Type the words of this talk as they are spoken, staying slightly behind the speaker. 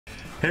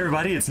Hey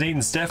everybody, it's Nate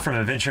and Steph from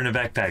Adventure in a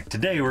Backpack.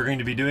 Today we're going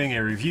to be doing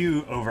a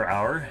review over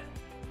our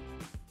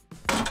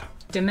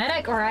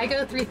Dometic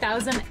Origo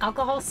 3000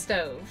 alcohol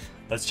stove.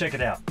 Let's check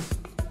it out.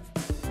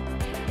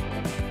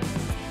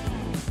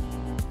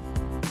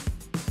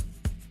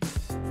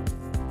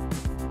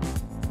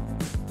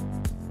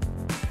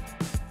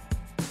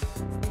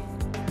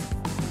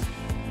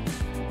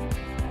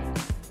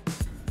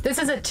 This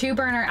is a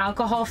 2-burner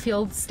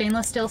alcohol-fueled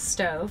stainless steel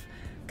stove,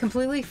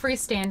 completely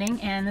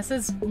freestanding, and this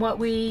is what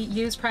we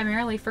use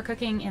primarily for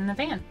cooking in the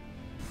van.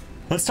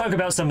 Let's talk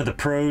about some of the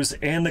pros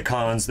and the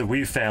cons that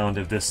we've found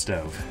of this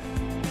stove.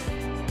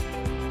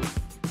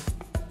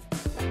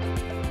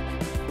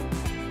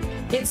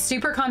 It's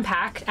super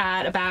compact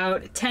at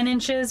about 10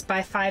 inches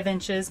by 5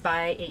 inches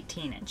by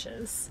 18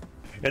 inches.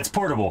 It's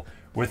portable.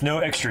 With no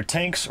extra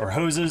tanks or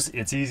hoses,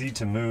 it's easy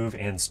to move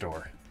and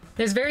store.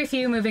 There's very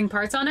few moving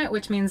parts on it,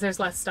 which means there's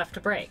less stuff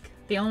to break.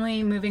 The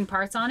only moving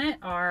parts on it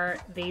are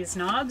these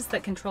knobs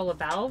that control a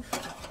valve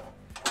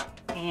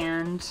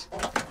and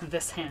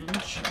this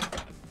hinge.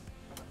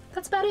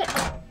 That's about it.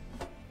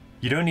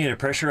 You don't need a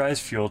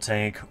pressurized fuel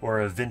tank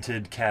or a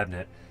vented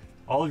cabinet.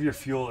 All of your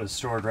fuel is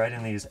stored right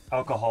in these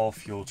alcohol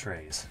fuel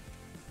trays.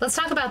 Let's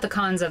talk about the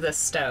cons of this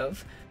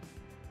stove.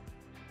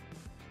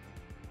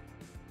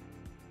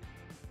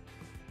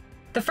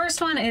 The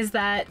first one is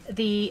that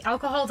the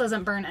alcohol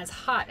doesn't burn as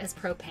hot as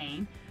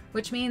propane,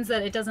 which means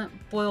that it doesn't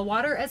boil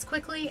water as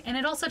quickly, and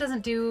it also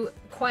doesn't do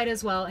quite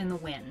as well in the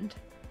wind.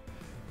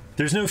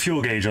 There's no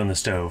fuel gauge on the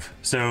stove,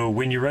 so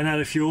when you run out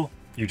of fuel,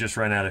 you just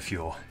run out of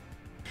fuel.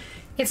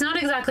 It's not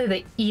exactly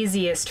the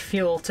easiest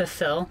fuel to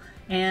fill,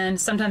 and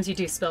sometimes you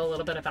do spill a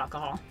little bit of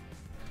alcohol.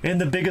 And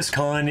the biggest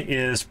con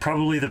is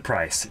probably the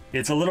price.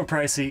 It's a little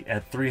pricey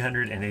at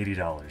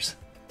 $380.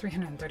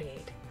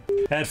 338.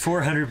 At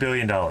 $400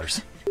 billion.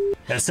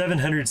 At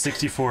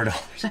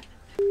 $764.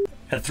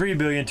 At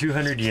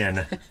 3,200,000,000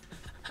 yen.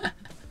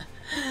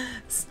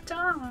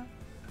 Stop.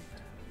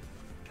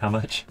 How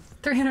much?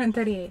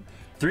 338.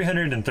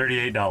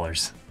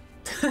 $338.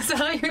 That's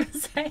all you're gonna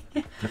say?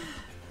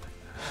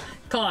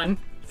 Con.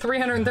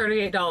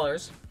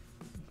 $338.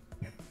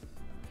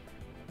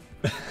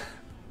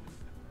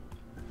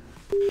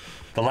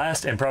 The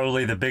last and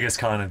probably the biggest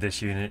con of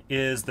this unit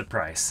is the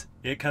price.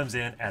 It comes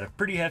in at a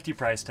pretty hefty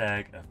price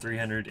tag of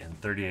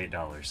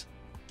 $338.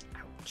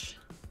 Ouch.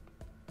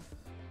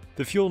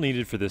 The fuel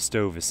needed for this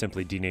stove is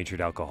simply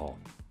denatured alcohol.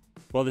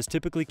 While this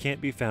typically can't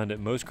be found at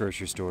most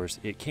grocery stores,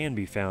 it can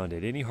be found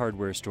at any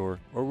hardware store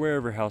or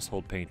wherever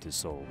household paint is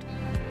sold.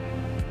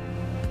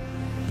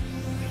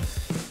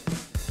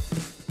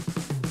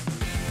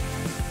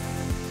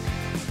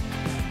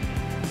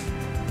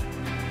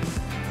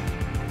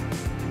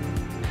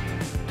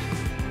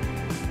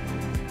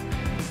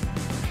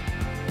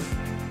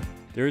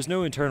 There is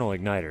no internal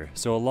igniter,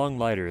 so a long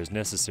lighter is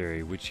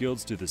necessary, which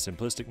yields to the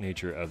simplistic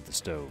nature of the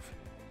stove.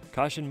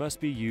 Caution must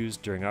be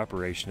used during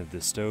operation of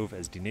this stove,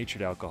 as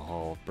denatured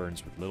alcohol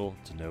burns with little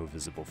to no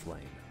visible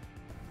flame.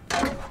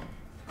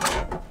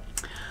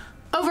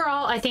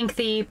 Overall, I think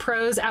the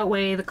pros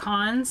outweigh the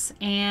cons,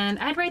 and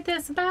I'd rate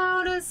this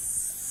about a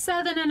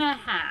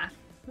 7.5.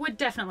 Would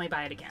definitely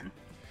buy it again.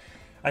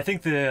 I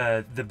think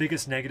the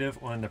biggest negative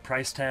on the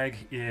price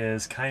tag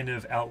is kind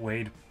of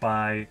outweighed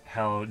by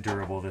how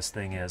durable this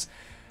thing is.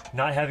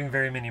 Not having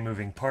very many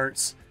moving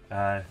parts,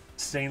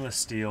 stainless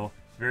steel,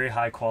 very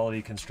high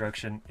quality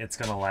construction. It's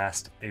going to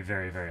last a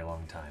very, very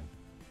long time.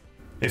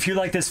 If you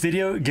like this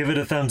video, give it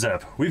a thumbs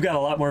up. We've got a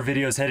lot more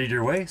videos headed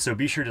your way, so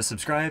be sure to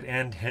subscribe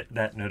and hit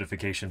that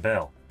notification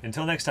bell.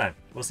 Until next time,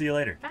 we'll see you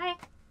later. Bye.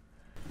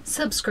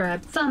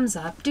 Subscribe, thumbs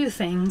up, do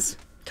things.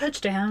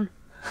 Touchdown.